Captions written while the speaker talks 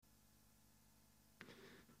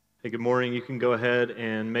Hey, good morning. You can go ahead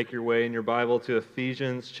and make your way in your Bible to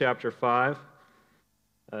Ephesians chapter 5.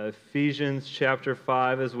 Ephesians chapter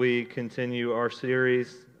 5 as we continue our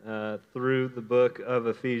series through the book of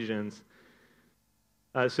Ephesians.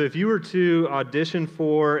 So if you were to audition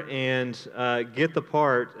for and get the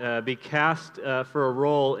part, be cast for a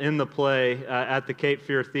role in the play at the Cape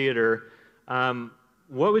Fear Theater,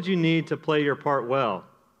 what would you need to play your part well?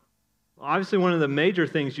 Obviously, one of the major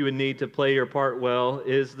things you would need to play your part well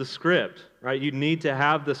is the script, right? You need to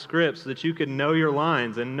have the script so that you can know your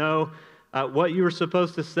lines and know what you were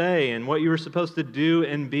supposed to say and what you were supposed to do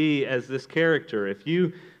and be as this character. If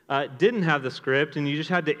you didn't have the script and you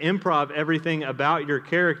just had to improv everything about your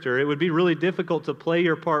character, it would be really difficult to play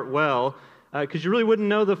your part well because you really wouldn't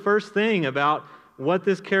know the first thing about what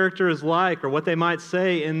this character is like or what they might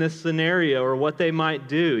say in this scenario or what they might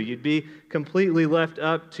do. You'd be completely left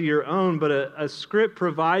up to your own, but a script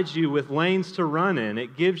provides you with lanes to run in.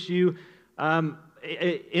 It gives you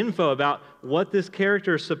info about what this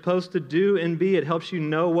character is supposed to do and be. It helps you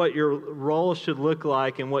know what your role should look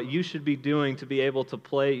like and what you should be doing to be able to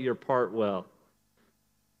play your part well.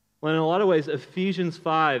 Well, in a lot of ways, Ephesians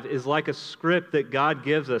 5 is like a script that God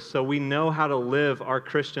gives us so we know how to live our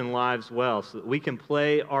Christian lives well, so that we can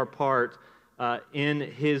play our part in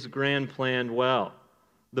His grand plan well.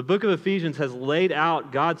 The book of Ephesians has laid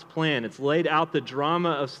out God's plan. It's laid out the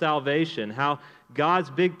drama of salvation, how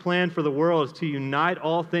God's big plan for the world is to unite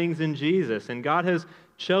all things in Jesus. And God has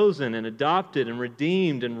chosen and adopted and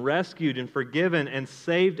redeemed and rescued and forgiven and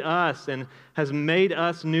saved us and has made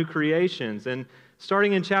us new creations. And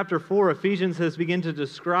starting in chapter 4, Ephesians has begun to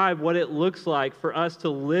describe what it looks like for us to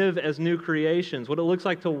live as new creations, what it looks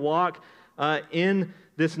like to walk in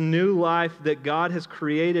this new life that God has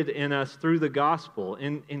created in us through the gospel,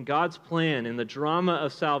 in God's plan, in the drama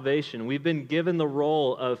of salvation. We've been given the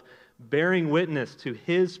role of bearing witness to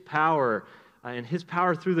His power and His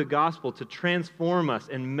power through the gospel to transform us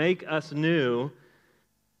and make us new.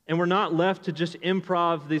 And we're not left to just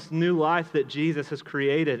improv this new life that Jesus has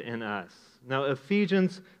created in us. Now,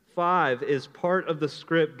 Ephesians 5 is part of the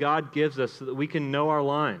script God gives us so that we can know our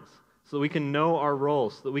lines, so that we can know our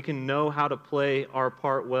roles, so that we can know how to play our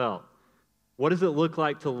part well. What does it look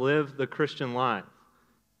like to live the Christian life?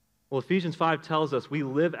 Well, Ephesians 5 tells us we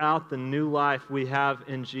live out the new life we have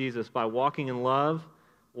in Jesus by walking in love,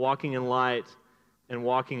 walking in light, and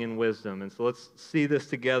walking in wisdom. And so let's see this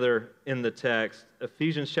together in the text.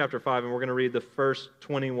 Ephesians chapter 5, and we're going to read the first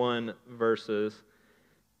 21 verses.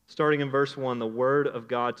 Starting in verse 1, the word of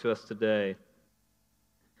God to us today. It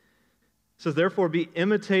says, "Therefore be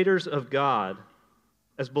imitators of God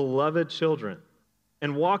as beloved children,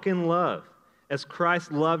 and walk in love, as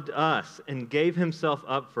Christ loved us and gave Himself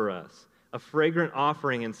up for us, a fragrant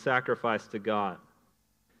offering and sacrifice to God.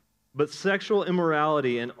 But sexual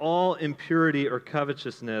immorality and all impurity or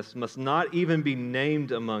covetousness must not even be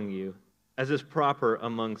named among you, as is proper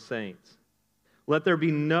among saints. Let there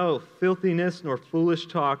be no filthiness, nor foolish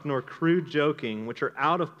talk, nor crude joking, which are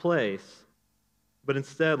out of place, but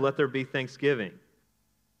instead let there be thanksgiving.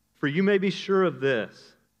 For you may be sure of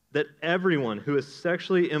this, that everyone who is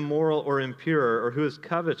sexually immoral or impure, or who is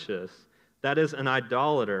covetous, that is, an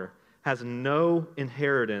idolater, has no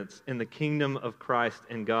inheritance in the kingdom of Christ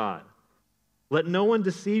and God. Let no one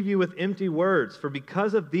deceive you with empty words, for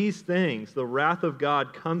because of these things the wrath of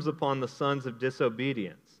God comes upon the sons of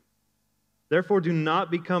disobedience. Therefore, do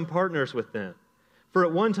not become partners with them. For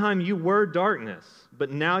at one time you were darkness,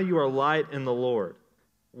 but now you are light in the Lord.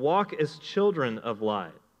 Walk as children of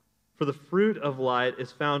light. For the fruit of light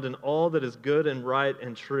is found in all that is good and right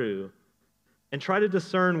and true. And try to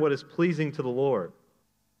discern what is pleasing to the Lord.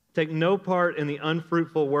 Take no part in the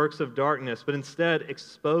unfruitful works of darkness, but instead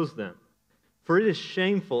expose them. For it is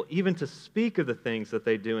shameful even to speak of the things that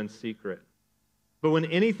they do in secret. But when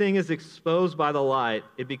anything is exposed by the light,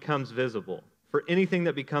 it becomes visible. For anything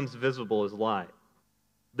that becomes visible is light.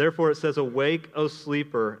 Therefore it says, Awake, O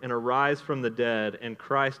sleeper, and arise from the dead, and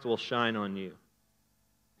Christ will shine on you.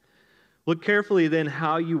 Look carefully then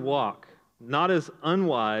how you walk, not as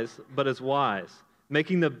unwise, but as wise,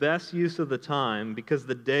 making the best use of the time, because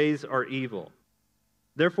the days are evil.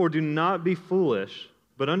 Therefore do not be foolish,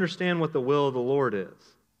 but understand what the will of the Lord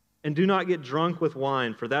is. And do not get drunk with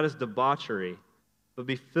wine, for that is debauchery, but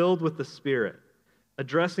be filled with the Spirit,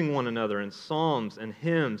 addressing one another in psalms and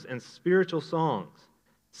hymns and spiritual songs,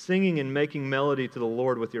 singing and making melody to the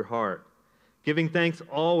Lord with your heart, giving thanks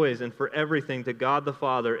always and for everything to God the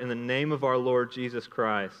Father in the name of our Lord Jesus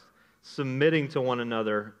Christ, submitting to one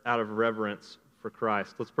another out of reverence for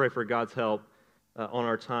Christ." Let's pray for God's help on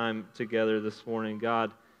our time together this morning.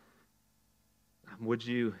 God, would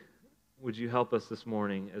you would you help us this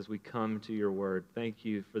morning as we come to your word? Thank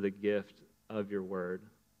you for the gift of your word.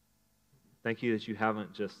 Thank you that you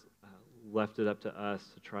haven't just left it up to us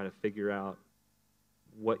to try to figure out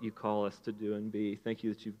what you call us to do and be. Thank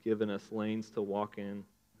you that you've given us lanes to walk in.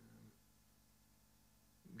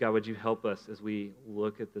 God, would you help us as we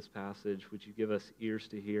look at this passage? Would you give us ears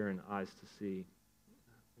to hear and eyes to see?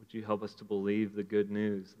 Would you help us to believe the good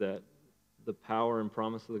news that the power and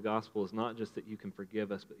promise of the gospel is not just that you can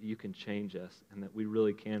forgive us, but you can change us, and that we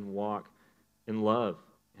really can walk in love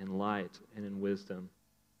and light and in wisdom.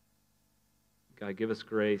 God, give us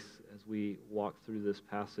grace as we walk through this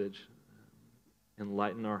passage.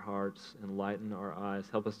 Enlighten our hearts, enlighten our eyes.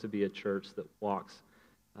 Help us to be a church that walks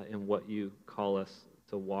in what you call us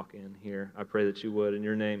to walk in here. I pray that you would. In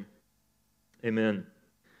your name, amen.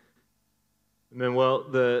 Amen. Well,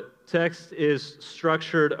 the text is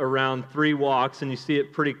structured around 3 walks, and you see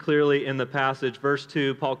it pretty clearly in the passage. Verse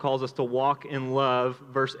 2, Paul calls us to walk in love.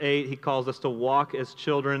 Verse 8, he calls us to walk as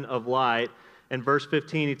children of light. And verse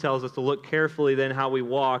 15, he tells us to look carefully then how we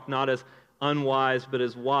walk, not as unwise, but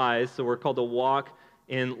as wise. So we're called to walk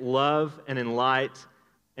in love and in light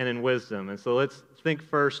and in wisdom. And so let's think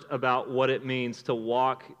first about what it means to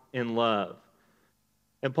walk in love.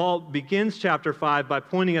 And Paul begins chapter 5 by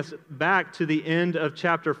pointing us back to the end of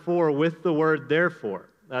chapter 4 with the word therefore.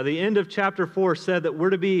 The end of chapter 4 said that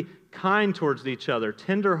we're to be kind towards each other,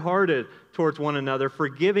 tender-hearted towards one another,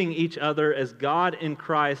 forgiving each other as God in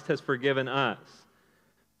Christ has forgiven us.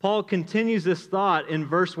 Paul continues this thought in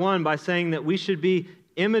verse 1 by saying that we should be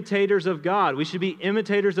imitators of God. We should be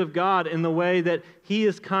imitators of God in the way that He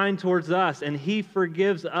is kind towards us, and He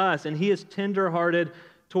forgives us, and He is tender-hearted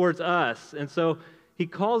towards us. And so He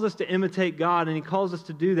calls us to imitate God, and He calls us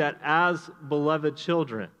to do that as beloved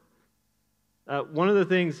children. One of the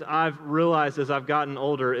things I've realized as I've gotten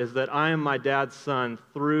older is that I am my dad's son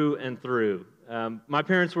through and through. My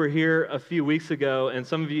parents were here a few weeks ago, and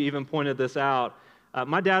some of you even pointed this out.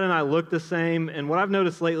 My dad and I look the same, and what I've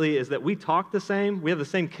noticed lately is that we talk the same. We have the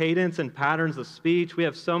same cadence and patterns of speech. We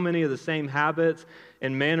have so many of the same habits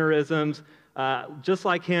and mannerisms. Just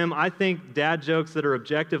like him, I think dad jokes that are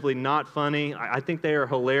objectively not funny, I think they are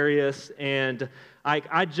hilarious, and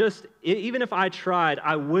I just, even if I tried,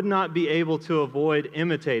 I would not be able to avoid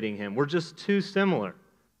imitating him. We're just too similar.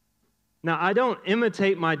 Now, I don't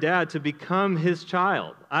imitate my dad to become his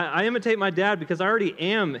child. I imitate my dad because I already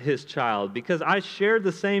am his child, because I shared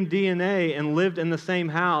the same DNA and lived in the same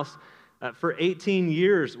house for 18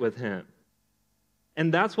 years with him.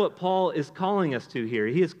 And that's what Paul is calling us to here.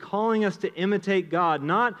 He is calling us to imitate God,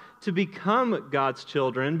 not to become God's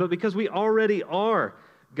children, but because we already are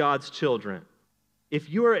God's children. If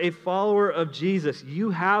you are a follower of Jesus, you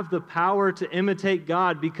have the power to imitate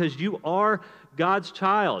God because you are God's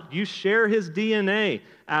child. You share His DNA,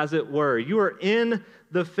 as it were. You are in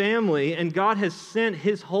the family, and God has sent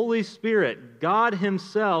His Holy Spirit, God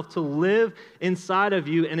Himself, to live inside of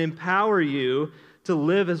you and empower you to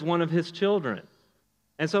live as one of His children.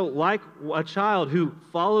 And so, like a child who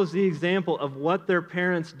follows the example of what their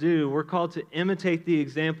parents do, we're called to imitate the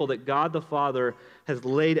example that God the Father has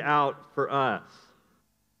laid out for us.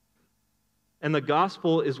 And the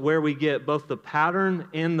gospel is where we get both the pattern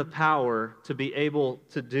and the power to be able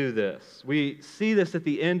to do this. We see this at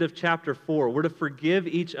the end of chapter 4. We're to forgive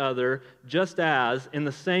each other just as, in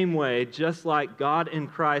the same way, just like God in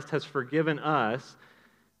Christ has forgiven us.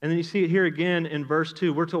 And then you see it here again in verse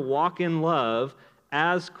 2. We're to walk in love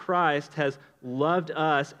as Christ has loved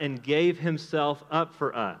us and gave Himself up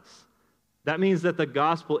for us. That means that the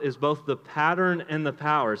gospel is both the pattern and the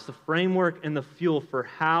power. It's the framework and the fuel for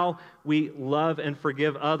how we love and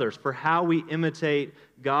forgive others, for how we imitate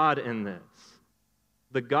God in this.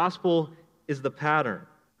 The gospel is the pattern.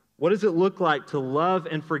 What does it look like to love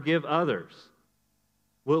and forgive others?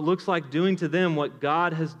 Well, it looks like doing to them what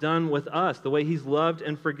God has done with us, the way He's loved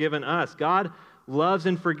and forgiven us. God loves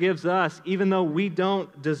and forgives us even though we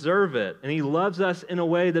don't deserve it. And He loves us in a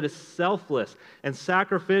way that is selfless and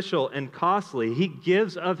sacrificial and costly. He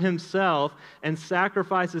gives of Himself and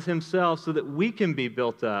sacrifices Himself so that we can be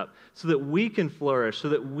built up, so that we can flourish, so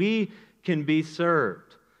that we can be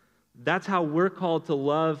served. That's how we're called to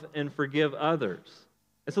love and forgive others.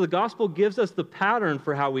 And so the gospel gives us the pattern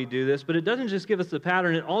for how we do this, but it doesn't just give us the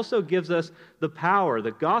pattern, it also gives us the power.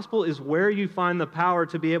 The gospel is where you find the power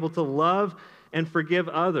to be able to love and forgive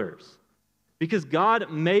others. Because God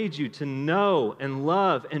made you to know and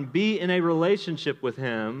love and be in a relationship with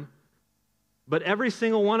Him, but every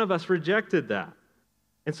single one of us rejected that.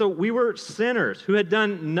 And so we were sinners who had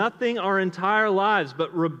done nothing our entire lives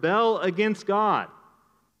but rebel against God.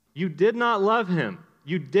 You did not love Him.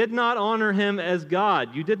 You did not honor him as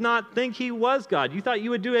God. You did not think he was God. You thought you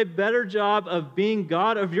would do a better job of being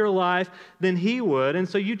God of your life than he would, and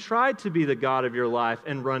so you tried to be the God of your life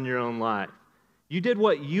and run your own life. You did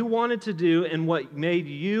what you wanted to do and what made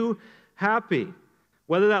you happy.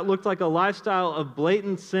 Whether that looked like a lifestyle of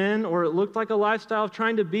blatant sin or it looked like a lifestyle of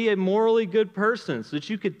trying to be a morally good person so that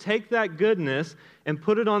you could take that goodness and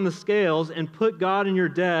put it on the scales and put God in your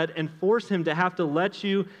debt and force him to have to let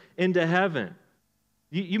you into heaven.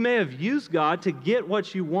 You may have used God to get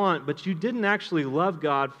what you want, but you didn't actually love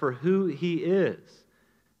God for who he is.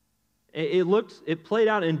 It played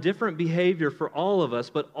out in different behavior for all of us,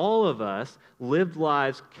 but all of us lived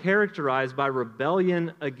lives characterized by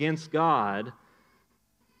rebellion against God,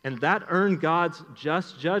 and that earned God's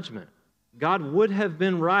just judgment. God would have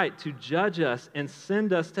been right to judge us and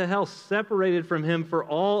send us to hell, separated from him for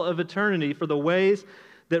all of eternity for the ways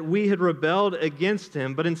that we had rebelled against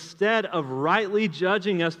him. But instead of rightly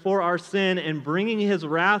judging us for our sin and bringing his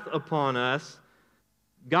wrath upon us,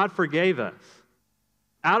 God forgave us.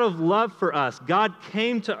 Out of love for us, God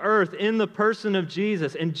came to earth in the person of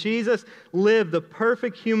Jesus, and Jesus lived the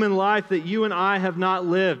perfect human life that you and I have not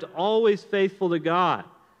lived, always faithful to God.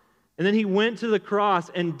 And then he went to the cross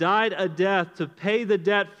and died a death to pay the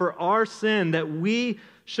debt for our sin that we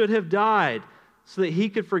should have died so that he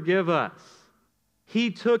could forgive us. He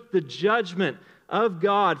took the judgment of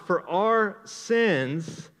God for our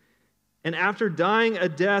sins, and after dying a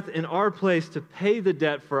death in our place to pay the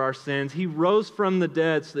debt for our sins, he rose from the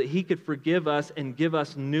dead so that he could forgive us and give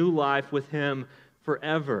us new life with him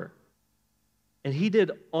forever. And he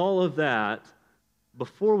did all of that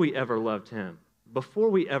before we ever loved him, before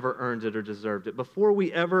we ever earned it or deserved it, before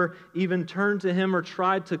we ever even turned to him or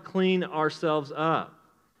tried to clean ourselves up.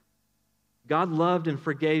 God loved and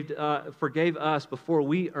forgave us before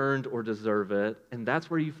we earned or deserve it, and that's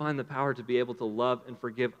where you find the power to be able to love and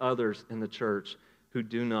forgive others in the church who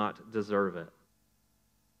do not deserve it.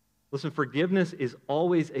 Listen, forgiveness is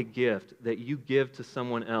always a gift that you give to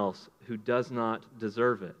someone else who does not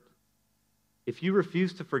deserve it. If you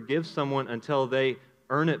refuse to forgive someone until they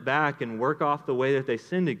earn it back and work off the way that they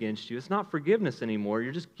sinned against you, it's not forgiveness anymore.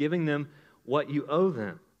 You're just giving them what you owe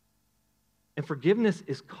them. And forgiveness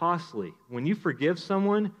is costly. When you forgive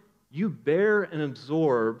someone, you bear and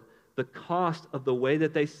absorb the cost of the way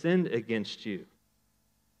that they sinned against you.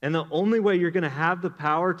 And the only way you're going to have the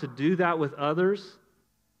power to do that with others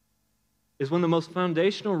is when the most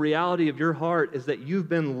foundational reality of your heart is that you've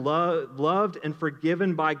been loved and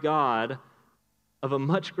forgiven by God of a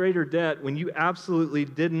much greater debt when you absolutely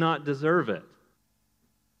did not deserve it.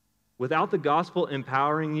 Without the gospel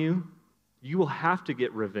empowering you, you will have to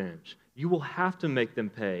get revenge. You will have to make them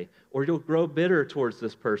pay, or you'll grow bitter towards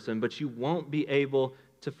this person, but you won't be able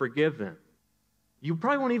to forgive them. You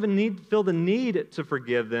probably won't even feel the need to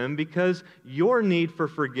forgive them because your need for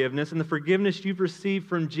forgiveness and the forgiveness you've received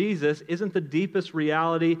from Jesus isn't the deepest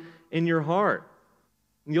reality in your heart.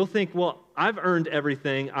 And you'll think, well, I've earned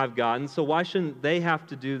everything I've gotten, so why shouldn't they have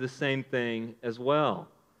to do the same thing as well?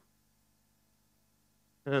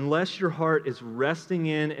 And unless your heart is resting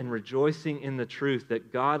in and rejoicing in the truth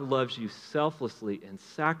that God loves you selflessly and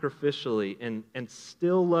sacrificially and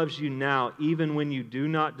still loves you now even when you do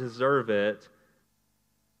not deserve it,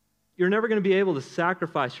 you're never going to be able to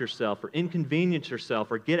sacrifice yourself or inconvenience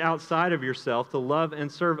yourself or get outside of yourself to love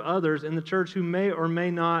and serve others in the church who may or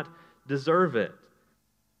may not deserve it.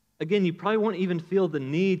 Again, you probably won't even feel the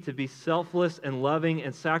need to be selfless and loving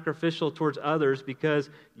and sacrificial towards others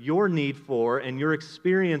because your need for and your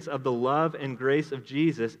experience of the love and grace of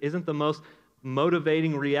Jesus isn't the most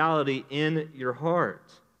motivating reality in your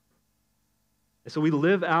heart. And so we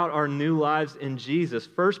live out our new lives in Jesus,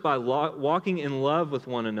 first by walking in love with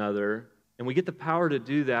one another, and we get the power to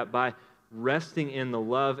do that by resting in the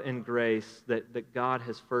love and grace that God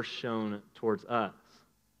has first shown towards us.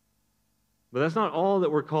 But that's not all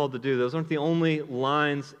that we're called to do. Those aren't the only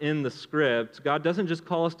lines in the script. God doesn't just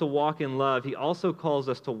call us to walk in love. He also calls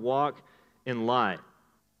us to walk in light.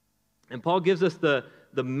 And Paul gives us the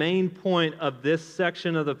main point of this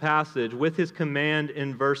section of the passage with his command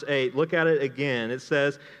in verse 8. Look at it again. It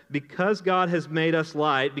says, because God has made us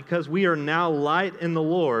light, because we are now light in the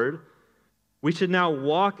Lord, we should now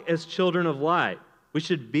walk as children of light. We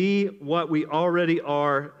should be what we already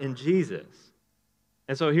are in Jesus.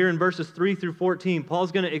 And so here in verses 3 through 14,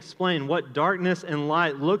 Paul's going to explain what darkness and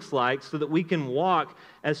light looks like so that we can walk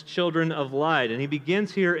as children of light. And he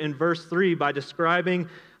begins here in verse 3 by describing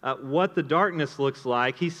what the darkness looks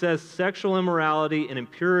like. He says sexual immorality and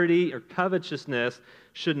impurity or covetousness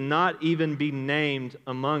should not even be named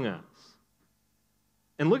among us.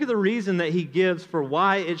 And look at the reason that he gives for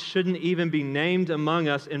why it shouldn't even be named among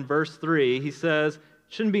us in verse 3. He says, it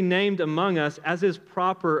shouldn't be named among us as is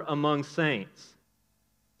proper among saints.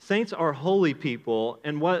 Saints are holy people,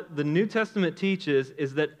 and what the New Testament teaches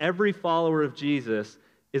is that every follower of Jesus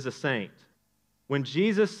is a saint. When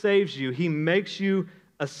Jesus saves you, he makes you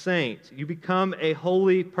a saint. You become a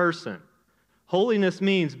holy person. Holiness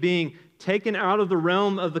means being taken out of the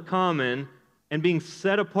realm of the common and being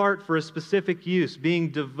set apart for a specific use, being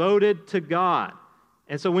devoted to God.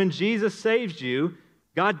 And so when Jesus saves you,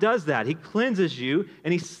 God does that. He cleanses you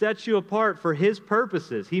and he sets you apart for his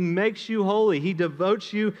purposes. He makes you holy. He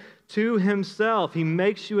devotes you to himself. He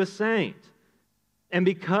makes you a saint. And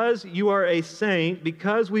because you are a saint,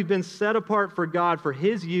 because we've been set apart for God, for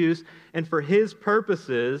his use and for his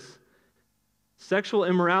purposes, sexual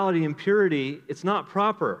immorality and impurity, it's not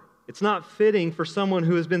proper. It's not fitting for someone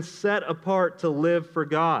who has been set apart to live for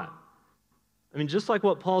God. I mean, just like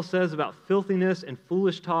what Paul says about filthiness and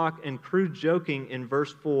foolish talk and crude joking in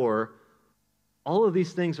verse 4, all of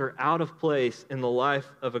these things are out of place in the life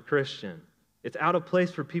of a Christian. It's out of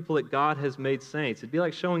place for people that God has made saints. It'd be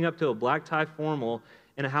like showing up to a black tie formal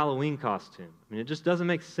in a Halloween costume. I mean, it just doesn't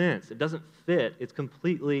make sense. It doesn't fit. It's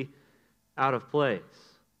completely out of place.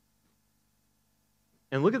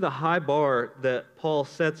 And look at the high bar that Paul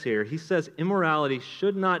sets here. He says immorality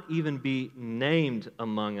should not even be named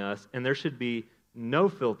among us, and there should be no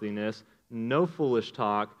filthiness, no foolish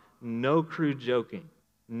talk, no crude joking,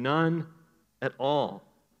 none at all.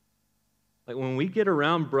 Like when we get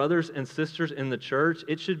around brothers and sisters in the church,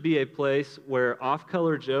 it should be a place where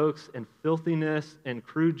off-color jokes and filthiness and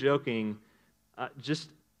crude joking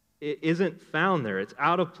it isn't found there. It's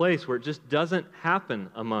out of place where it just doesn't happen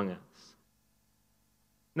among us.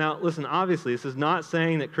 Now, listen, obviously, this is not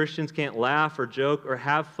saying that Christians can't laugh or joke or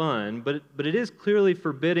have fun, but it is clearly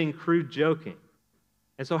forbidding crude joking.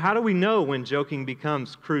 And so how do we know when joking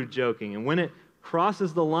becomes crude joking and when it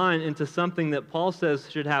crosses the line into something that Paul says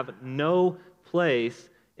should have no place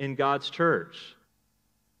in God's church?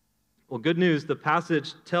 Well, good news, the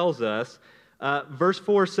passage tells us. Verse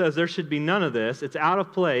 4 says there should be none of this. It's out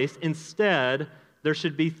of place. Instead, there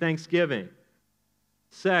should be thanksgiving.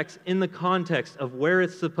 Sex in the context of where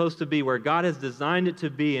it's supposed to be, where God has designed it to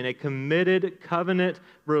be in a committed covenant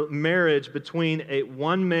marriage between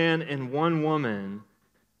one man and one woman.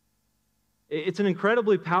 It's an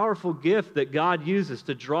incredibly powerful gift that God uses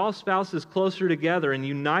to draw spouses closer together and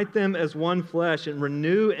unite them as one flesh and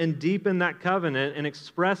renew and deepen that covenant and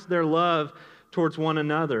express their love towards one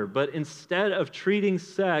another. But instead of treating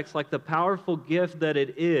sex like the powerful gift that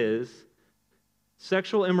it is,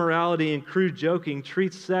 sexual immorality and crude joking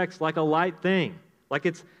treats sex like a light thing, like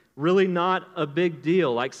it's really not a big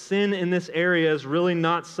deal, like sin in this area is really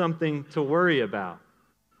not something to worry about.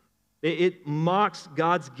 It mocks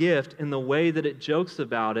God's gift in the way that it jokes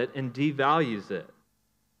about it and devalues it.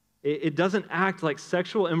 It doesn't act like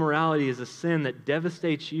sexual immorality is a sin that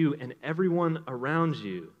devastates you and everyone around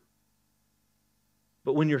you.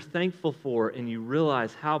 But when you're thankful for and you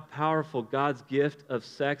realize how powerful God's gift of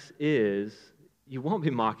sex is, you won't be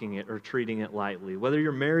mocking it or treating it lightly, whether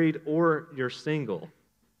you're married or you're single.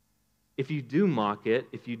 If you do mock it,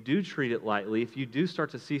 if you do treat it lightly, if you do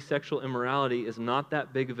start to see sexual immorality is not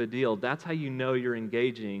that big of a deal, that's how you know you're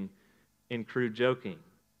engaging in crude joking.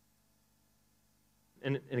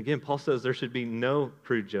 And again, Paul says there should be no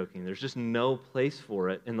crude joking. There's just no place for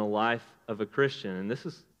it in the life of a Christian. And this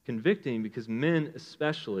is convicting because men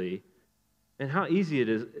especially. And how easy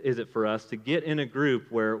is it for us to get in a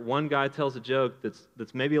group where one guy tells a joke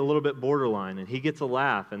that's maybe a little bit borderline and he gets a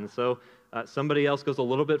laugh, and so somebody else goes a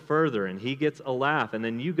little bit further and he gets a laugh, and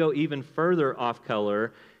then you go even further off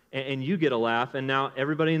color and you get a laugh, and now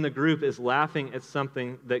everybody in the group is laughing at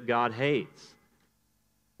something that God hates.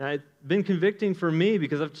 Now, it's been convicting for me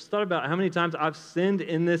because I've just thought about how many times I've sinned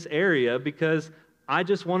in this area because I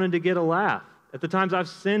just wanted to get a laugh. At the times I've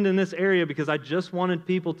sinned in this area because I just wanted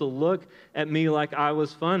people to look at me like I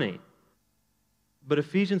was funny. But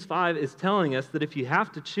Ephesians 5 is telling us that if you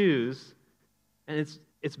have to choose, and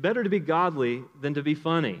it's better to be godly than to be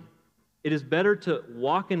funny. It is better to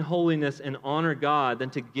walk in holiness and honor God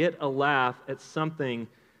than to get a laugh at something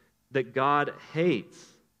that God hates.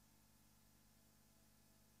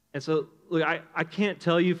 And so, look, I can't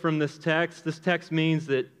tell you from this text means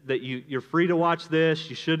that you're free to watch this,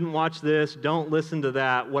 you shouldn't watch this, don't listen to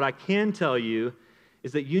that. What I can tell you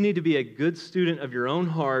is that you need to be a good student of your own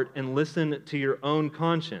heart and listen to your own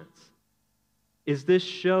conscience. Is this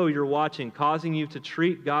show you're watching causing you to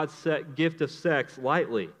treat God's gift of sex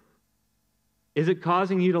lightly? Is it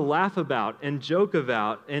causing you to laugh about and joke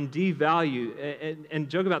about and devalue and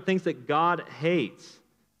joke about things that God hates?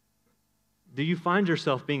 Do you find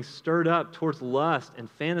yourself being stirred up towards lust and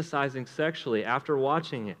fantasizing sexually after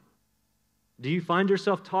watching it? Do you find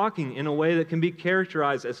yourself talking in a way that can be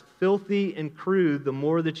characterized as filthy and crude the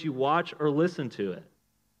more that you watch or listen to it?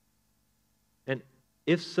 And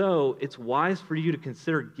if so, it's wise for you to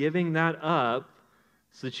consider giving that up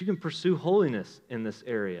so that you can pursue holiness in this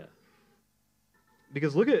area.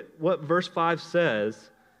 Because look at what verse 5 says.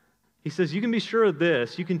 He says, you can be sure of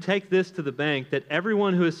this, you can take this to the bank, that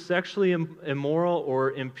everyone who is sexually immoral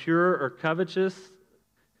or impure or covetous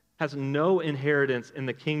has no inheritance in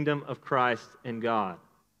the kingdom of Christ and God.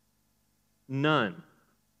 None.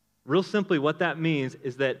 Real simply, what that means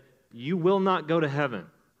is that you will not go to heaven.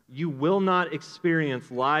 You will not experience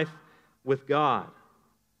life with God.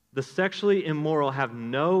 The sexually immoral have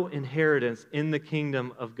no inheritance in the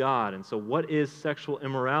kingdom of God. And so what is sexual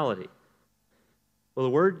immorality? Well,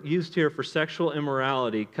 the word used here for sexual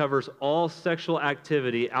immorality covers all sexual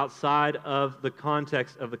activity outside of the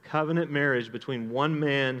context of the covenant marriage between one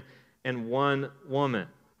man and one woman.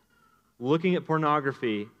 Looking at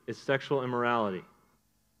pornography is sexual immorality.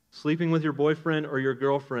 Sleeping with your boyfriend or your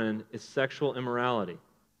girlfriend is sexual immorality.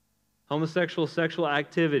 Homosexual sexual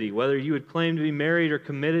activity, whether you would claim to be married or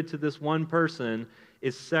committed to this one person,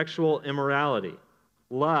 is sexual immorality.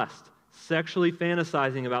 Lust, sexually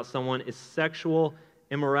fantasizing about someone, is sexual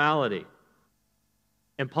immorality.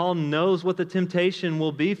 And Paul knows what the temptation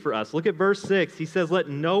will be for us. Look at verse 6. He says, let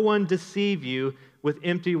no one deceive you with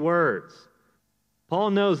empty words. Paul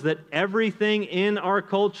knows that everything in our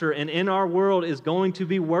culture and in our world is going to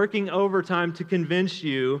be working overtime to convince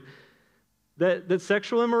you that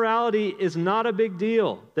sexual immorality is not a big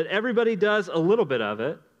deal, that everybody does a little bit of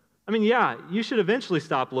it. I mean, yeah, you should eventually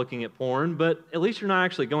stop looking at porn, but at least you're not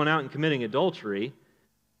actually going out and committing adultery.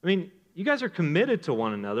 I mean, you guys are committed to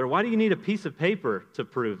one another. Why do you need a piece of paper to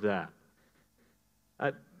prove that?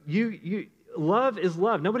 Love is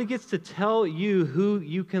love. Nobody gets to tell you who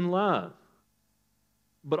you can love.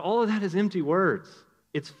 But all of that is empty words.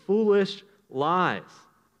 It's foolish lies.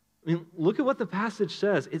 I mean, look at what the passage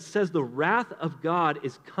says. It says the wrath of God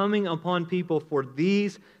is coming upon people for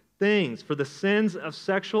these things, for the sins of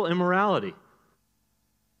sexual immorality.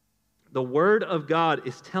 The Word of God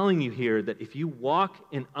is telling you here that if you walk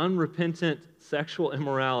in unrepentant sexual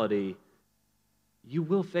immorality, you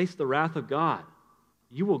will face the wrath of God.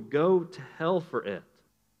 You will go to hell for it.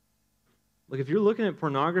 Look, if you're looking at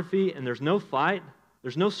pornography and there's no fight,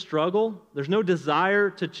 there's no struggle, there's no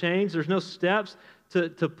desire to change, there's no steps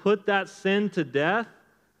to put that sin to death,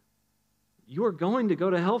 you are going to go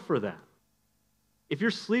to hell for that. If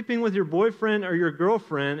you're sleeping with your boyfriend or your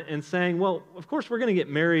girlfriend and saying, well, of course we're going to get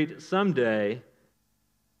married someday,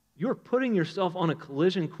 you're putting yourself on a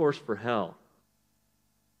collision course for hell.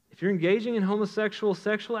 If you're engaging in homosexual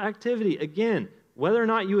sexual activity, again, whether or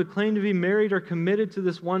not you would claim to be married or committed to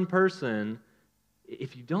this one person,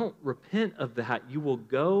 if you don't repent of that, you will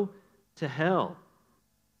go to hell.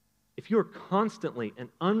 If you are constantly and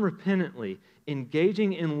unrepentantly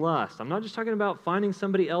engaging in lust, I'm not just talking about finding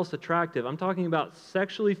somebody else attractive, I'm talking about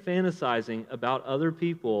sexually fantasizing about other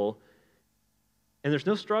people, and there's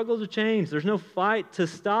no struggle to change, there's no fight to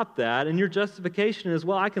stop that, and your justification is,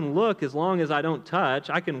 well, I can look as long as I don't touch,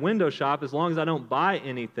 I can window shop as long as I don't buy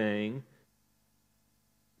anything,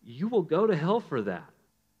 you will go to hell for that.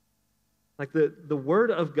 Like the Word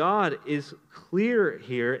of God is clear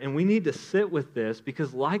here, and we need to sit with this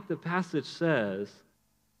because like the passage says,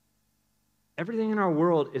 everything in our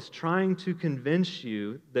world is trying to convince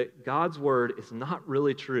you that God's Word is not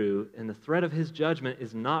really true and the threat of His judgment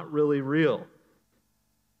is not really real.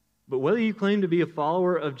 But whether you claim to be a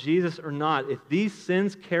follower of Jesus or not, if these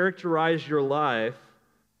sins characterize your life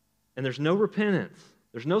and there's no repentance,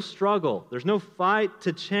 there's no struggle, there's no fight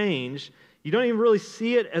to change, you don't even really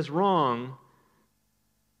see it as wrong,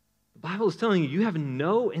 the Bible is telling you you have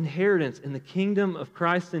no inheritance in the kingdom of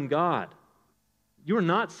Christ and God. You are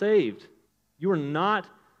not saved. You are not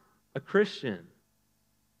a Christian.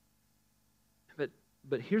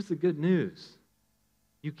 But here's the good news.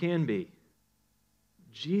 You can be.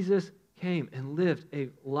 Jesus came and lived a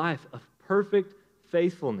life of perfect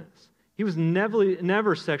faithfulness. He was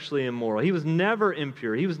never sexually immoral. He was never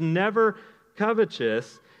impure. He was never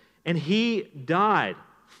covetous. And He died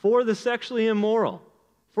for the sexually immoral,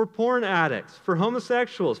 for porn addicts, for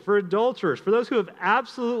homosexuals, for adulterers, for those who have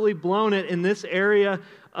absolutely blown it in this area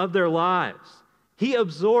of their lives. He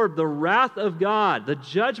absorbed the wrath of God, the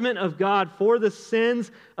judgment of God for the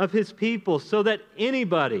sins of His people so that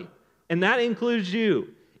anybody, and that includes you,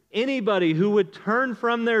 anybody who would turn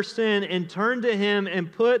from their sin and turn to Him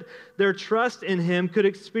and put their trust in Him could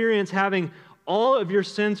experience having all of your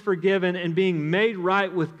sins forgiven and being made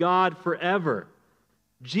right with God forever.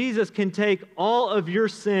 Jesus can take all of your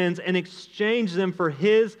sins and exchange them for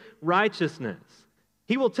His righteousness.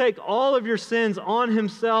 He will take all of your sins on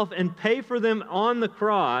Himself and pay for them on the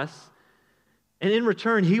cross. And in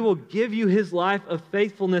return, He will give you His life of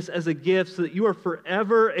faithfulness as a gift so that you are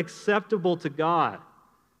forever acceptable to God.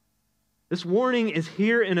 This warning is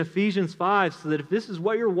here in Ephesians 5 so that if this is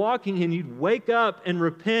what you're walking in, you'd wake up and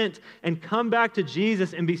repent and come back to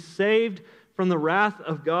Jesus and be saved from the wrath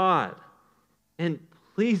of God. And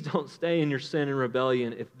please don't stay in your sin and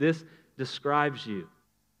rebellion if this describes you.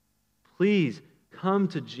 Please come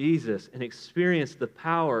to Jesus and experience the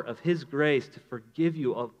power of His grace to forgive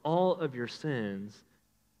you of all of your sins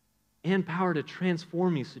and power to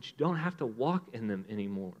transform you so that you don't have to walk in them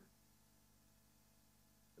anymore.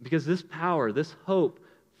 Because this power, this hope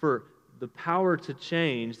for the power to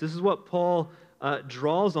change, this is what Paul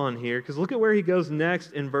draws on here. Because look at where he goes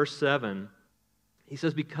next in verse 7. He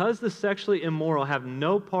says, because the sexually immoral have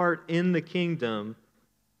no part in the kingdom,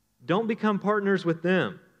 don't become partners with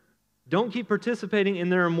them. Don't keep participating in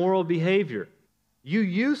their immoral behavior. You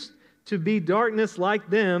used to be darkness like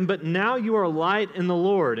them, but now you are light in the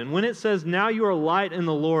Lord. And when it says now you are light in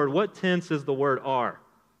the Lord, what tense is the word are?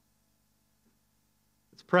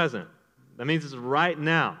 It's present. That means it's right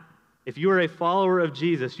now. If you are a follower of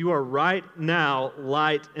Jesus, you are right now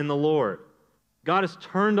light in the Lord. God has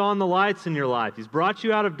turned on the lights in your life. He's brought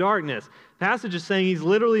you out of darkness. The passage is saying He's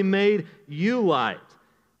literally made you light.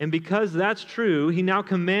 And because that's true, He now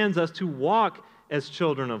commands us to walk as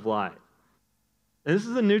children of light. And this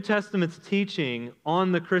is the New Testament's teaching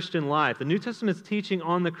on the Christian life. The New Testament's teaching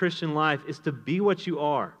on the Christian life is to be what you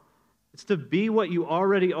are. It's to be what you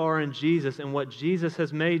already are in Jesus and what Jesus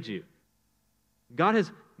has made you. God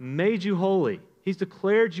has made you holy. He's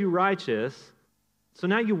declared you righteous. So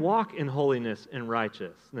now you walk in holiness and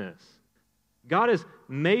righteousness. God has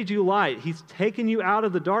made you light. He's taken you out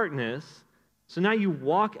of the darkness. So now you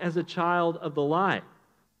walk as a child of the light.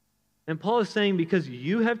 And Paul is saying because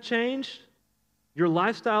you have changed, your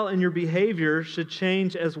lifestyle and your behavior should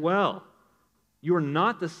change as well. You are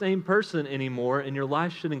not the same person anymore, and your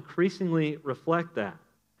life should increasingly reflect that.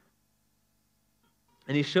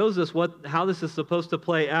 And he shows us how this is supposed to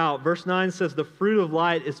play out. Verse 9 says, the fruit of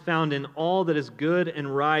light is found in all that is good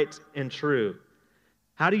and right and true.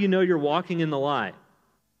 How do you know you're walking in the light?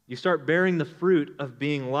 You start bearing the fruit of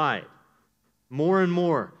being light. More and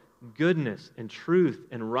more, goodness and truth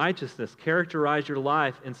and righteousness characterize your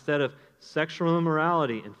life instead of sexual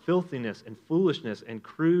immorality and filthiness and foolishness and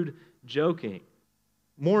crude joking.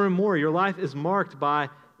 More and more, your life is marked by,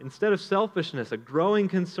 instead of selfishness, a growing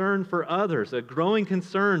concern for others, a growing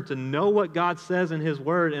concern to know what God says in His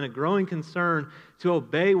Word, and a growing concern to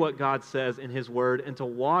obey what God says in His Word and to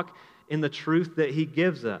walk in the truth that He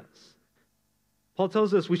gives us. Paul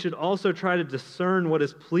tells us we should also try to discern what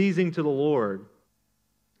is pleasing to the Lord.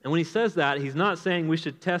 And when he says that, he's not saying we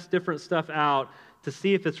should test different stuff out to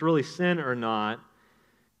see if it's really sin or not.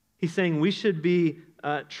 He's saying we should be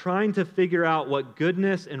trying to figure out what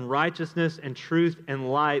goodness and righteousness and truth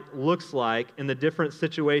and light looks like in the different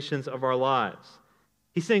situations of our lives.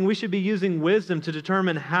 He's saying we should be using wisdom to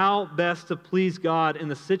determine how best to please God in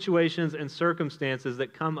the situations and circumstances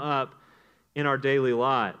that come up in our daily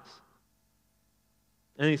lives.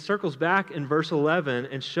 And he circles back in verse 11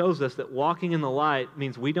 and shows us that walking in the light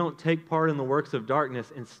means we don't take part in the works of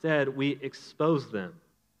darkness. Instead, we expose them.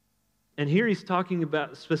 And here he's talking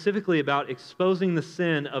about specifically about exposing the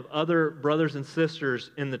sin of other brothers and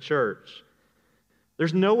sisters in the church.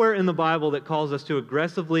 There's nowhere in the Bible that calls us to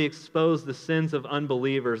aggressively expose the sins of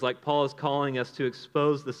unbelievers like Paul is calling us to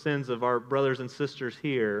expose the sins of our brothers and sisters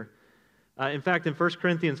here. In fact, in 1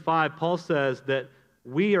 Corinthians 5, Paul says that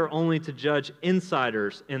we are only to judge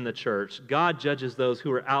insiders in the church. God judges those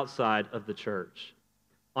who are outside of the church.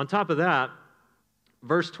 On top of that,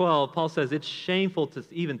 verse 12, Paul says it's shameful to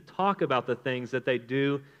even talk about the things that they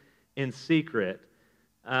do in secret.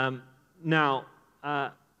 But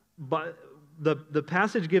the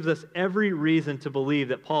passage gives us every reason to believe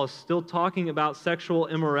that Paul is still talking about sexual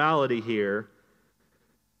immorality here.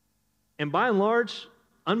 And by and large,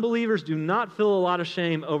 unbelievers do not feel a lot of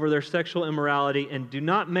shame over their sexual immorality and do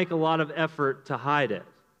not make a lot of effort to hide it.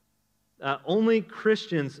 Only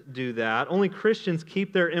Christians do that. Only Christians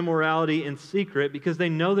keep their immorality in secret because they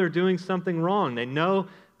know they're doing something wrong. They know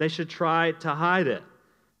they should try to hide it.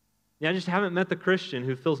 I just haven't met the Christian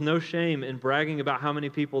who feels no shame in bragging about how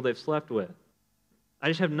many people they've slept with. I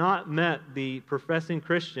just have not met the professing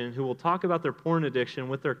Christian who will talk about their porn addiction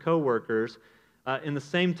with their coworkers in the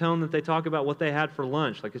same tone that they talk about what they had for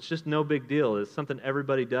lunch. Like it's just no big deal. It's something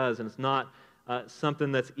everybody does, and it's not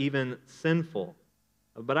something that's even sinful.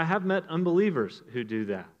 But I have met unbelievers who do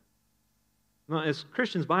that. Now, as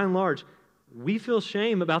Christians, by and large, we feel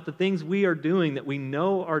shame about the things we are doing that we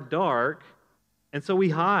know are dark, and so we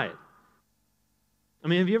hide. I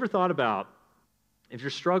mean, have you ever thought about, if you're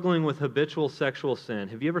struggling with habitual sexual sin,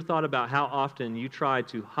 have you ever thought about how often you try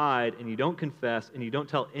to hide and you don't confess and you don't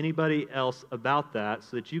tell anybody else about that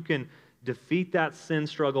so that you can defeat that sin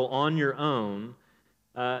struggle on your own,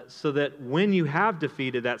 so that when you have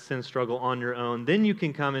defeated that sin struggle on your own, then you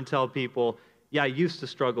can come and tell people, yeah, I used to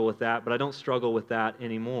struggle with that, but I don't struggle with that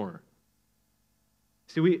anymore.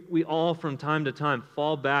 See, we all from time to time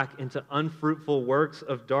fall back into unfruitful works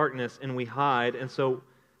of darkness and we hide, and so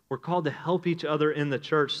we're called to help each other in the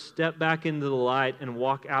church step back into the light and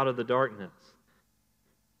walk out of the darkness.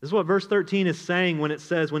 This is what verse 13 is saying when it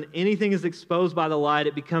says, when anything is exposed by the light,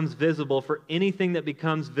 it becomes visible, for anything that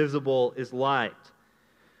becomes visible is light.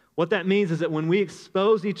 What that means is that when we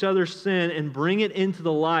expose each other's sin and bring it into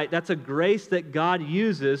the light, that's a grace that God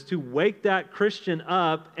uses to wake that Christian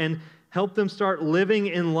up and help them start living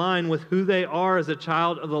in line with who they are as a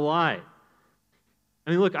child of the light. I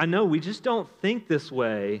mean, look, I know we just don't think this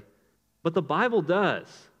way, but the Bible does.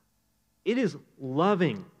 It is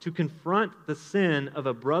loving to confront the sin of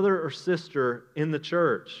a brother or sister in the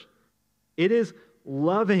church. It is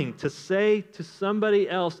loving to say to somebody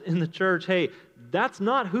else in the church, hey, that's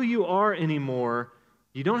not who you are anymore.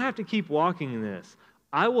 You don't have to keep walking in this.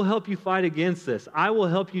 I will help you fight against this. I will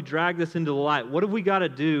help you drag this into the light. What have we got to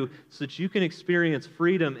do so that you can experience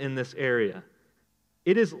freedom in this area?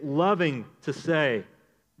 It is loving to say,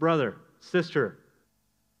 brother, sister,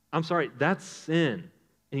 I'm sorry, that's sin.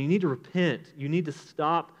 And you need to repent. You need to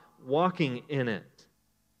stop walking in it.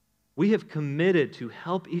 We have committed to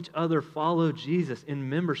help each other follow Jesus in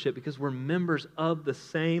membership because we're members of the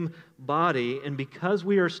same body. And because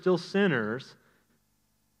we are still sinners,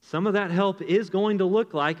 some of that help is going to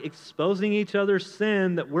look like exposing each other's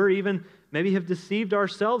sin that we're even maybe have deceived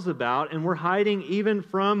ourselves about, and we're hiding even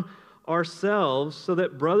from ourselves so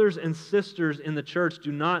that brothers and sisters in the church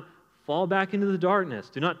do not fall back into the darkness,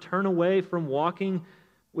 do not turn away from walking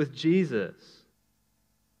with Jesus.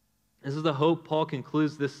 This is the hope Paul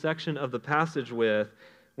concludes this section of the passage with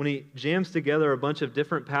when he jams together a bunch of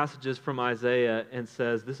different passages from Isaiah and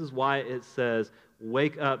says, this is why it says,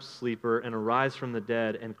 wake up, sleeper, and arise from the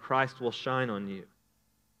dead, and Christ will shine on you.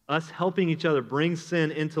 Us helping each other bring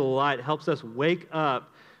sin into the light helps us wake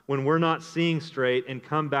up when we're not seeing straight and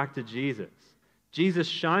come back to Jesus. Jesus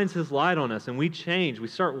shines his light on us, and we change. We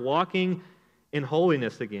start walking in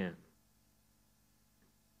holiness again.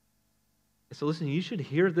 So listen, you should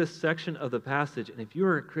hear this section of the passage, and if you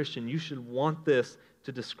are a Christian, you should want this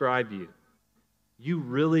to describe you. You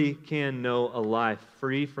really can know a life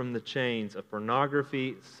free from the chains of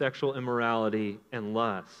pornography, sexual immorality, and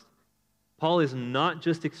lust. Paul is not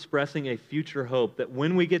just expressing a future hope that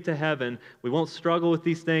when we get to heaven, we won't struggle with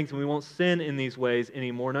these things and we won't sin in these ways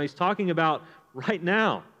anymore. No, he's talking about right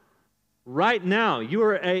now. Right now, you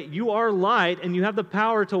are light and you have the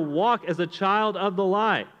power to walk as a child of the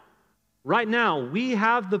light. Right now, we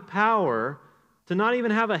have the power to not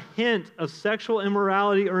even have a hint of sexual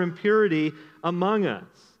immorality or impurity among us.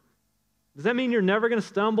 Does that mean you're never going to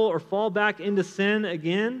stumble or fall back into sin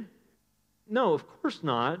again? No, of course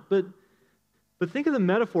not. But think of the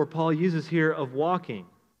metaphor Paul uses here of walking.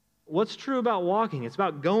 What's true about walking? It's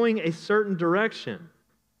about going a certain direction.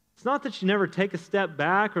 It's not that you never take a step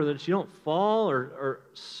back or that you don't fall or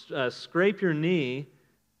scrape your knee.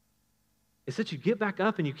 It's that you get back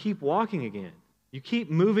up and you keep walking again. You keep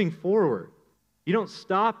moving forward. You don't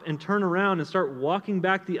stop and turn around and start walking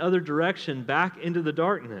back the other direction, back into the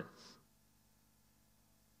darkness.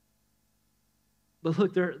 But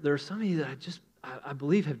look, there are some of you that I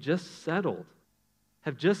believe have just settled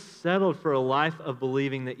for a life of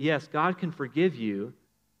believing that, yes, God can forgive you,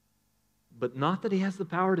 but not that he has the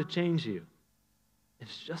power to change you.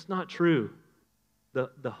 It's just not true.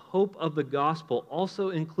 The hope of the gospel also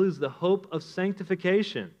includes the hope of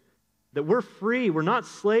sanctification, that we're free, we're not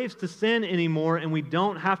slaves to sin anymore, and we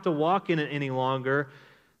don't have to walk in it any longer,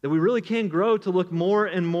 that we really can grow to look more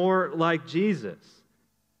and more like Jesus.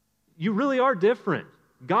 You really are different.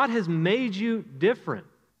 God has made you different.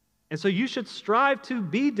 And so you should strive to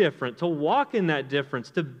be different, to walk in that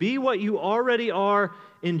difference, to be what you already are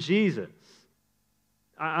in Jesus.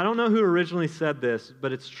 I don't know who originally said this,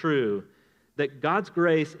 but it's true, that God's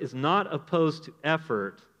grace is not opposed to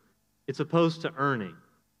effort, it's opposed to earning.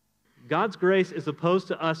 God's grace is opposed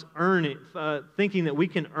to us thinking that we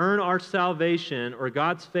can earn our salvation or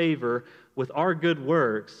God's favor with our good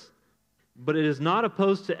works, but it is not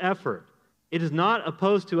opposed to effort. It is not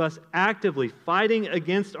opposed to us actively fighting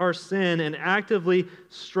against our sin and actively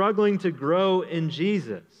struggling to grow in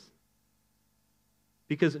Jesus.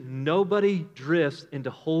 Because nobody drifts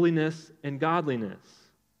into holiness and godliness.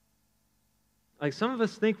 Like some of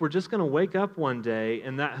us think we're just going to wake up one day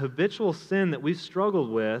and that habitual sin that we've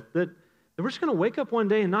struggled with, that we're just going to wake up one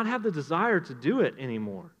day and not have the desire to do it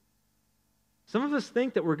anymore. Some of us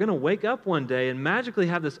think that we're going to wake up one day and magically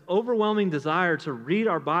have this overwhelming desire to read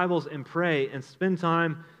our Bibles and pray and spend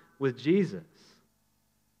time with Jesus.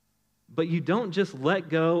 But you don't just let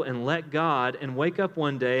go and let God and wake up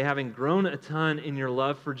one day having grown a ton in your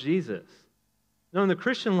love for Jesus. No, in the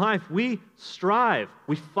Christian life, we strive,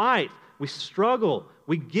 we fight, we struggle,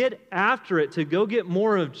 we get after it to go get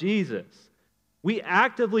more of Jesus. We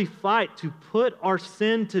actively fight to put our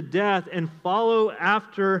sin to death and follow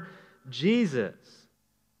after Jesus.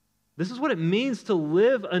 This is what it means to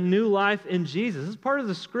live a new life in Jesus. This is part of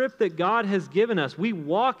the script that God has given us. We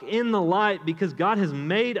walk in the light because God has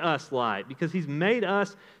made us light, because He's made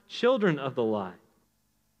us children of the light.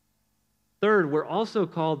 Third, we're also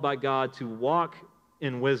called by God to walk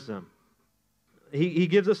in wisdom. He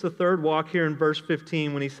gives us the third walk here in verse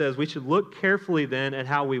 15 when he says, we should look carefully then at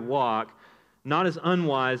how we walk, not as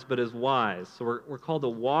unwise, but as wise. So we're called to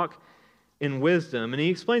walk in wisdom. And he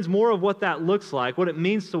explains more of what that looks like, what it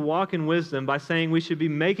means to walk in wisdom, by saying we should be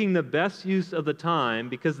making the best use of the time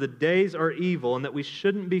because the days are evil, and that we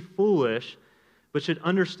shouldn't be foolish, but should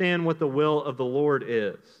understand what the will of the Lord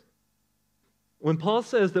is. When Paul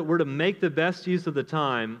says that we're to make the best use of the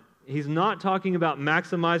time, he's not talking about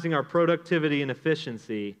maximizing our productivity and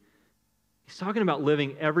efficiency. He's talking about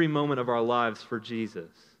living every moment of our lives for Jesus.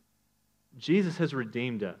 Jesus has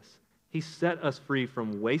redeemed us. He set us free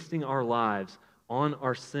from wasting our lives on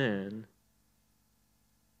our sin.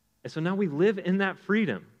 And so now we live in that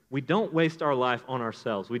freedom. We don't waste our life on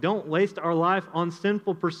ourselves. We don't waste our life on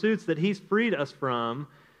sinful pursuits that He's freed us from.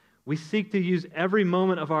 We seek to use every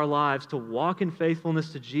moment of our lives to walk in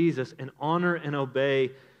faithfulness to Jesus and honor and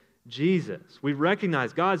obey Jesus. We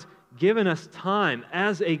recognize God's given us time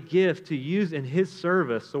as a gift to use in His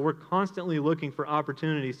service, so we're constantly looking for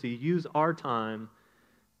opportunities to use our time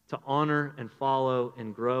to honor and follow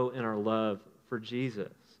and grow in our love for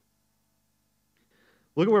Jesus.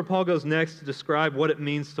 Look at where Paul goes next to describe what it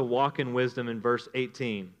means to walk in wisdom in verse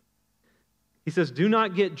 18. He says, do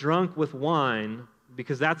not get drunk with wine,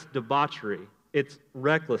 because that's debauchery. It's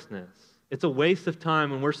recklessness. It's a waste of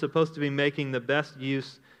time when we're supposed to be making the best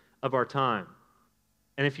use of our time.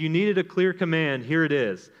 And if you needed a clear command, here it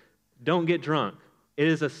is. Don't get drunk. It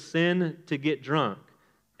is a sin to get drunk.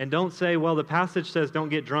 And don't say, well, the passage says don't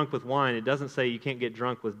get drunk with wine. It doesn't say you can't get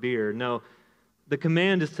drunk with beer. No, the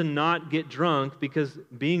command is to not get drunk, because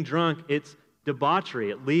being drunk, it's debauchery.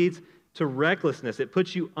 It leads to recklessness. It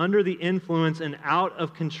puts you under the influence and out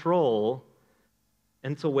of control,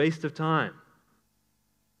 and it's a waste of time.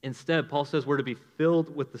 Instead, Paul says we're to be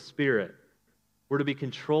filled with the Spirit. We're to be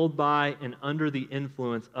controlled by and under the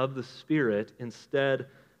influence of the Spirit instead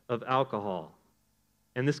of alcohol.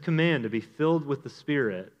 And this command to be filled with the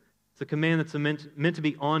Spirit, it's a command that's meant to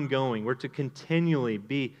be ongoing. We're to continually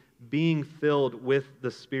be being filled with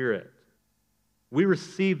the Spirit. We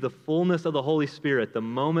receive the fullness of the Holy Spirit the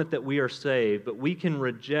moment that we are saved, but we can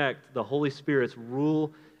reject the Holy Spirit's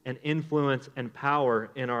rule and influence and power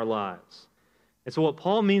in our lives. And so what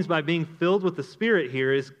Paul means by being filled with the Spirit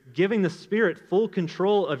here is giving the Spirit full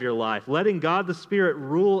control of your life, letting God the Spirit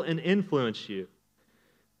rule and influence you.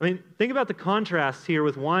 I mean, think about the contrast here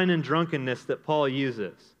with wine and drunkenness that Paul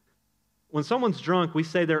uses. When someone's drunk, we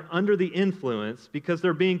say they're under the influence because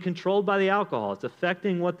they're being controlled by the alcohol. It's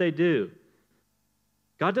affecting what they do.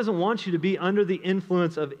 God doesn't want you to be under the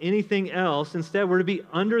influence of anything else. Instead, we're to be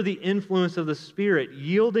under the influence of the Spirit,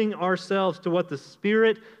 yielding ourselves to what the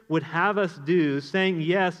Spirit would have us do, saying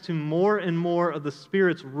yes to more and more of the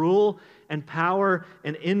Spirit's rule and power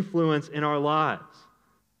and influence in our lives.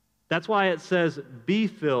 That's why it says, be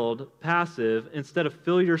filled, passive, instead of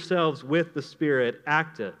fill yourselves with the Spirit,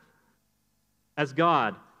 active. As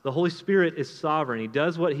God, the Holy Spirit is sovereign. He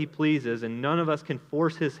does what He pleases, and none of us can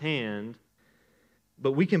force His hand,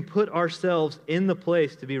 but we can put ourselves in the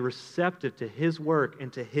place to be receptive to His work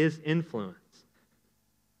and to His influence.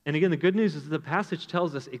 And again, the good news is that the passage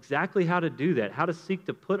tells us exactly how to do that, how to seek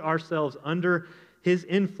to put ourselves under His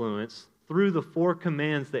influence through the 4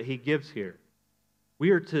 commands that He gives here. We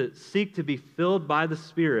are to seek to be filled by the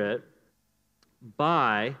Spirit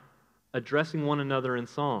by addressing one another in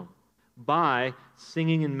song, by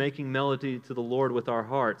singing and making melody to the Lord with our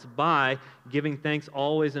hearts, by giving thanks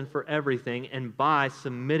always and for everything, and by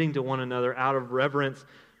submitting to one another out of reverence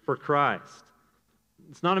for Christ.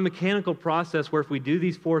 It's not a mechanical process where if we do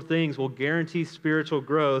these four things, we'll guarantee spiritual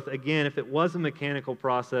growth. Again, if it was a mechanical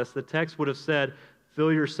process, the text would have said,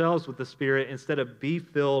 fill yourselves with the Spirit instead of be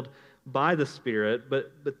filled by the Spirit.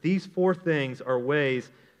 But these four things are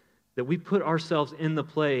ways that we put ourselves in the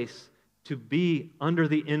place to be under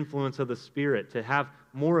the influence of the Spirit, to have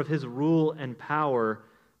more of His rule and power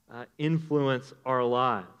influence our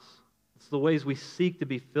lives. It's the ways we seek to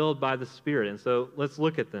be filled by the Spirit. And so let's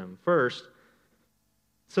look at them. First,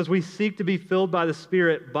 it says we seek to be filled by the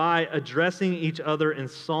Spirit by addressing each other in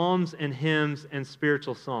psalms and hymns and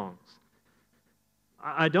spiritual songs.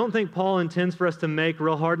 I don't think Paul intends for us to make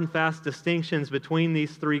real hard and fast distinctions between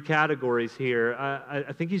these three categories here.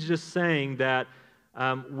 I think he's just saying that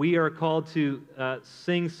we are called to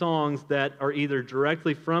sing songs that are either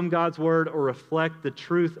directly from God's Word or reflect the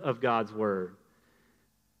truth of God's Word.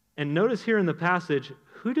 And notice here in the passage,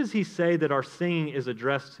 who does he say that our singing is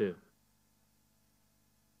addressed to?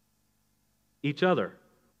 Each other.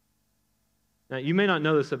 Now, you may not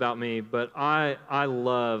know this about me, but I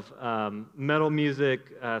love metal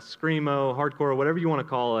music, screamo, hardcore, whatever you want to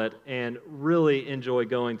call it, and really enjoy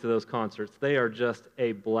going to those concerts. They are just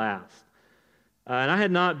a blast. And I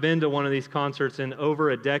had not been to one of these concerts in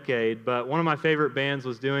over a decade, but one of my favorite bands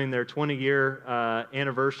was doing their 20-year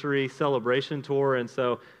anniversary celebration tour, and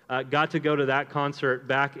so got to go to that concert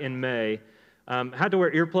back in May. Had to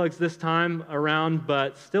wear earplugs this time around,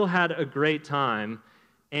 but still had a great time.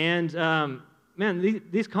 And man,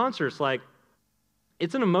 these concerts, like,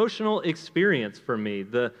 it's an emotional experience for me.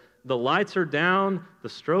 The lights are down, the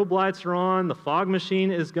strobe lights are on, the fog machine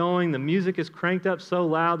is going, the music is cranked up so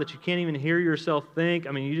loud that you can't even hear yourself think.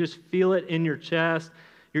 I mean, you just feel it in your chest.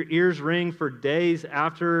 Your ears ring for days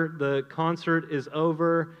after the concert is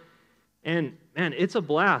over. And man, it's a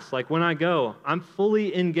blast. Like when I go, I'm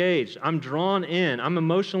fully engaged. I'm drawn in. I'm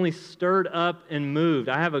emotionally stirred up and moved.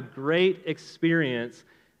 I have a great experience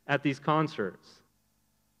at these concerts.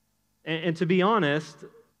 And to be honest,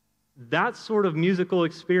 that sort of musical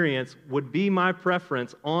experience would be my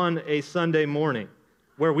preference on a Sunday morning,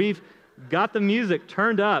 where we've got the music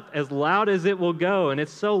turned up as loud as it will go, and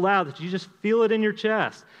it's so loud that you just feel it in your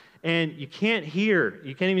chest, and you can't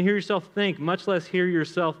even hear yourself think, much less hear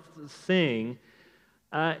yourself sing,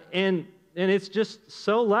 and it's just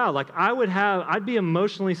so loud. Like I'd be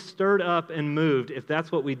emotionally stirred up and moved if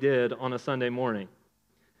that's what we did on a Sunday morning.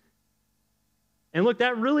 And look,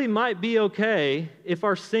 that really might be okay if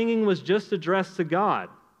our singing was just addressed to God.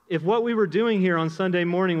 If what we were doing here on Sunday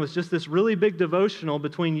morning was just this really big devotional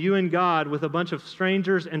between you and God with a bunch of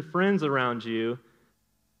strangers and friends around you,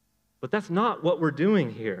 but that's not what we're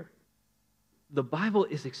doing here. The Bible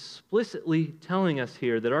is explicitly telling us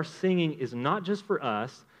here that our singing is not just for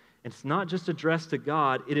us, and it's not just addressed to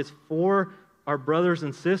God, it is for our brothers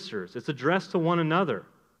and sisters. It's addressed to one another.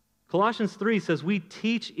 Colossians 3 says we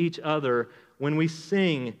teach each other when we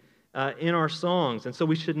sing in our songs. And so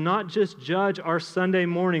we should not just judge our Sunday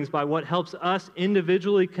mornings by what helps us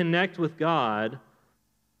individually connect with God.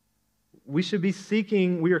 We should be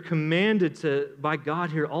seeking, we are commanded by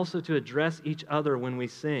God here also to address each other when we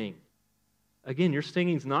sing. Again, your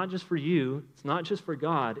singing is not just for you, it's not just for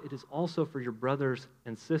God, it is also for your brothers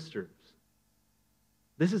and sisters.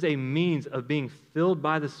 This is a means of being filled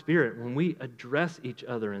by the Spirit when we address each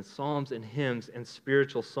other in psalms and hymns and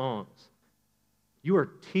spiritual songs. You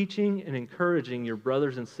are teaching and encouraging your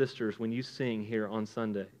brothers and sisters when you sing here on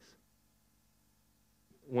Sundays.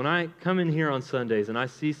 When I come in here on Sundays and I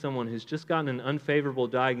see someone who's just gotten an unfavorable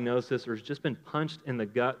diagnosis or has just been punched in the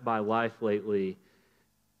gut by life lately,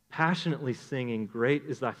 passionately singing, "Great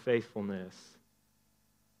is thy faithfulness,"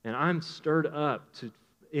 and I'm stirred up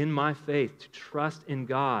in my faith to trust in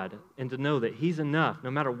God and to know that He's enough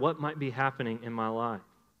no matter what might be happening in my life.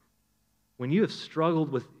 When you have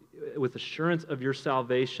struggled with assurance of your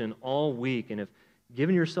salvation all week and have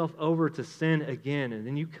given yourself over to sin again, and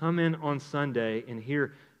then you come in on Sunday and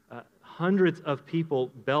hear hundreds of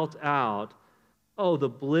people belt out, "Oh, the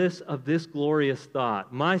bliss of this glorious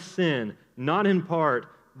thought. My sin, not in part,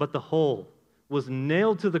 but the whole, was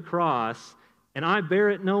nailed to the cross, and I bear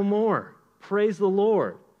it no more. Praise the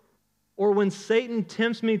Lord." Or when Satan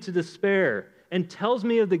tempts me to despair and tells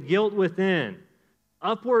me of the guilt within,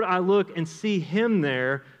 upward I look and see Him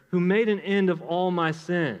there who made an end of all my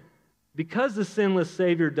sin. Because the sinless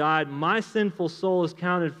Savior died, my sinful soul is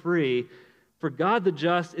counted free, for God the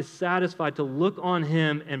just is satisfied to look on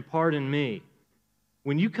Him and pardon me.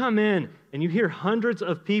 When you come in and you hear hundreds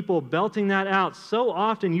of people belting that out, so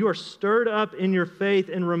often you are stirred up in your faith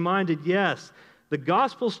and reminded, yes, the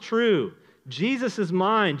gospel's true. Jesus is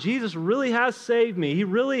mine. Jesus really has saved me. He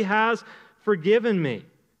really has forgiven me.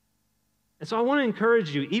 And so I want to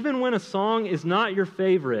encourage you, even when a song is not your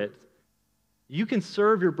favorite, you can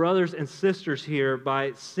serve your brothers and sisters here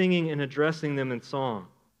by singing and addressing them in song.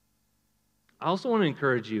 I also want to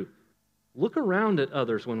encourage you, look around at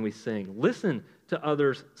others when we sing. Listen to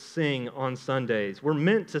others sing on Sundays. We're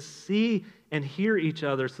meant to see and hear each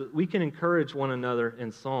other so that we can encourage one another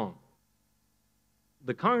in song.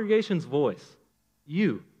 The congregation's voice,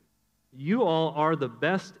 you all are the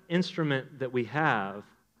best instrument that we have,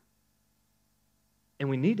 and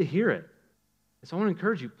we need to hear it. So I want to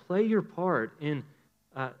encourage you, play your part in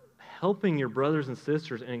helping your brothers and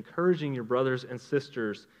sisters and encouraging your brothers and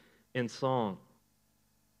sisters in song.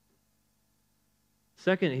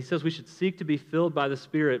 Second, he says we should seek to be filled by the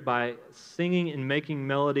Spirit by singing and making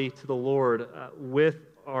melody to the Lord with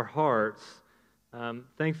our hearts.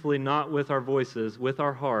 Thankfully, not with our voices, with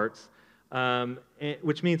our hearts,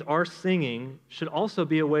 which means our singing should also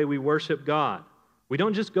be a way we worship God. We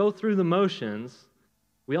don't just go through the motions.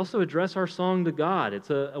 We also address our song to God. It's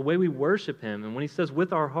a way we worship Him. And when he says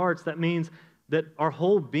with our hearts, that means that our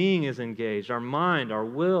whole being is engaged, our mind, our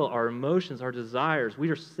will, our emotions, our desires. We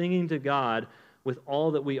are singing to God with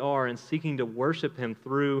all that we are and seeking to worship Him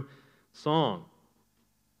through song.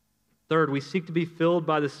 Third, we seek to be filled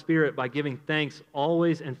by the Spirit by giving thanks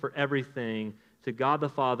always and for everything to God the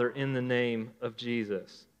Father in the name of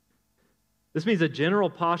Jesus. This means a general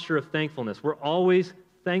posture of thankfulness. We're always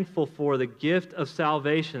thankful for the gift of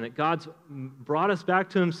salvation, that God's brought us back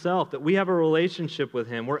to Himself, that we have a relationship with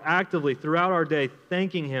Him. We're actively, throughout our day,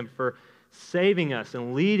 thanking Him for saving us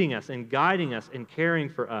and leading us and guiding us and caring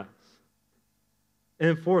for us. And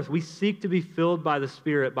then fourth, we seek to be filled by the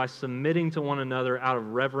Spirit by submitting to one another out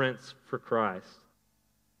of reverence for Christ.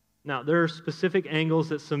 Now, there are specific angles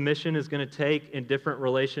that submission is going to take in different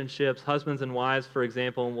relationships, husbands and wives, for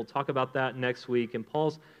example, and we'll talk about that next week. And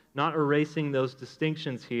Paul's not erasing those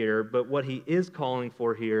distinctions here, but what he is calling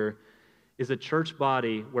for here is a church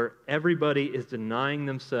body where everybody is denying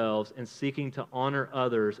themselves and seeking to honor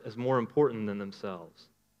others as more important than themselves.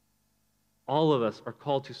 All of us are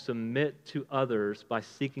called to submit to others by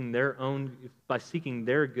seeking their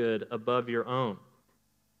good above your own.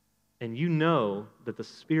 And you know that the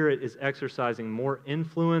Spirit is exercising more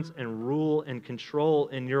influence and rule and control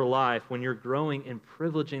in your life when you're growing and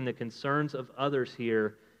privileging the concerns of others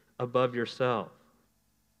here above yourself.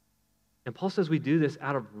 And Paul says we do this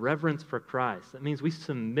out of reverence for Christ. That means we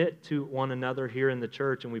submit to one another here in the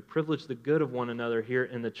church and we privilege the good of one another here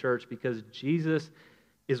in the church because Jesus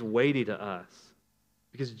is weighty to us.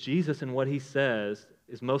 Because Jesus and what He says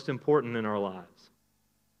is most important in our lives.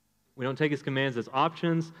 We don't take His commands as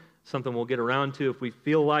options, something we'll get around to if we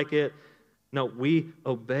feel like it. No, we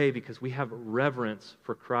obey because we have reverence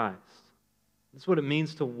for Christ. That's what it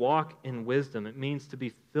means to walk in wisdom. It means to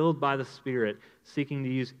be filled by the Spirit, seeking to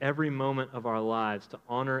use every moment of our lives to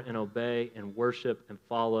honor and obey and worship and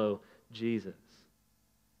follow Jesus.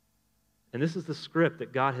 And this is the script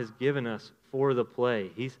that God has given us for the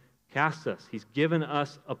play. He's cast us. He's given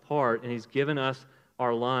us a part, and He's given us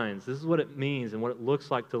our lines. This is what it means and what it looks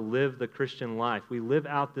like to live the Christian life. We live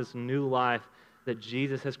out this new life that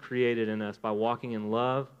Jesus has created in us by walking in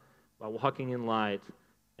love, by walking in light,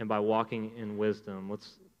 and by walking in wisdom.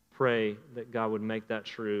 Let's pray that God would make that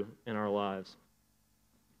true in our lives.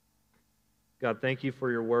 God, thank You for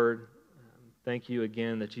Your word. Thank You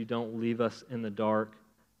again that You don't leave us in the dark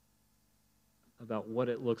about what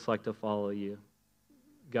it looks like to follow You.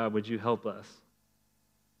 God, would You help us?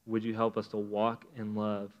 Would You help us to walk in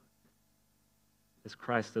love as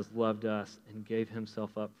Christ has loved us and gave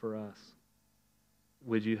Himself up for us?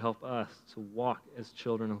 Would You help us to walk as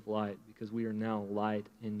children of light because we are now light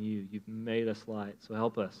in You. You've made us light, so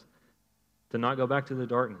help us to not go back to the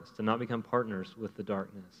darkness, to not become partners with the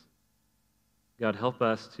darkness. God, help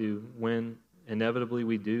us to, when inevitably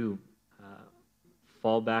we do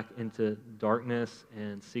fall back into darkness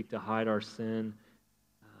and seek to hide our sin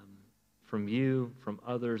from You, from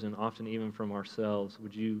others, and often even from ourselves,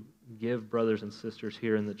 would You give brothers and sisters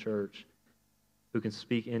here in the church who can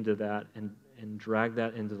speak into that and drag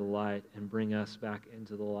that into the light and bring us back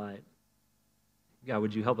into the light. God,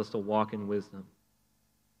 would You help us to walk in wisdom?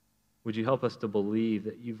 Would You help us to believe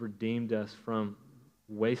that You've redeemed us from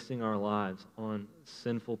wasting our lives on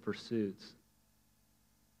sinful pursuits,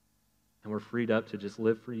 and we're freed up to just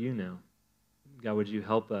live for You now? God, would You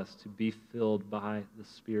help us to be filled by the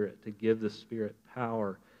Spirit, to give the Spirit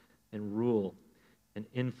power and rule and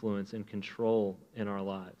influence and control in our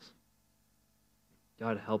lives?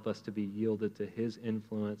 God, help us to be yielded to His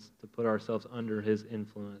influence, to put ourselves under His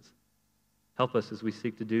influence. Help us as we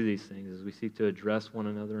seek to do these things, as we seek to address one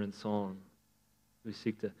another in song, as we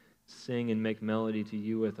seek to sing and make melody to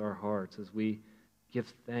you with our hearts, as we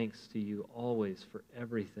give thanks to you always for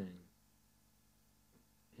everything.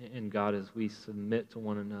 And God, as we submit to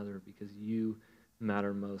one another because you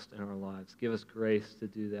matter most in our lives, give us grace to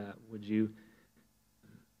do that. Would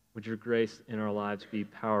your grace in our lives be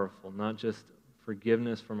powerful, not just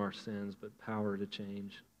forgiveness from our sins, but power to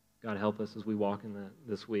change. God, help us as we walk in that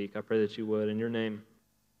this week. I pray that you would. In your name,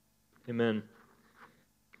 amen.